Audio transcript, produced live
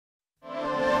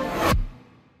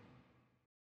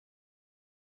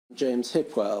James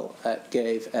Hipwell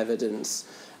gave evidence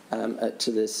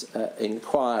to this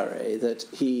inquiry that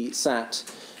he sat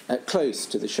close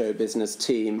to the show business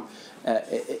team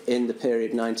in the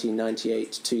period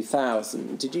 1998 to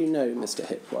 2000. Did you know Mr.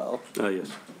 Hipwell?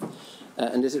 Yes.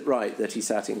 And is it right that he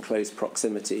sat in close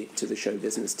proximity to the show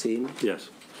business team?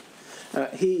 Yes.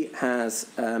 He has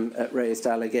raised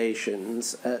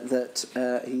allegations that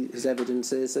his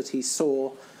evidence is that he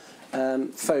saw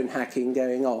phone hacking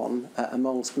going on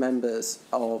amongst members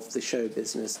of the show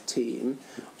business team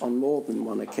on more than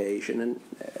one occasion, and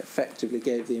effectively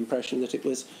gave the impression that it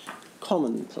was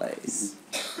commonplace.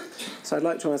 So I'd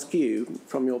like to ask you,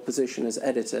 from your position as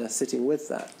editor sitting with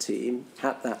that team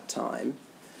at that time,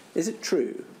 is it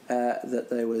true that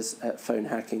there was phone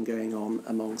hacking going on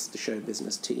amongst the show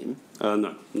business team?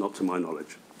 No, not to my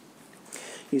knowledge.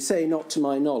 You say not to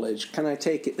my knowledge. Can I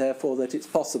take it, therefore, that it's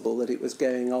possible that it was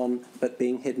going on but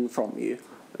being hidden from you?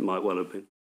 It might well have been.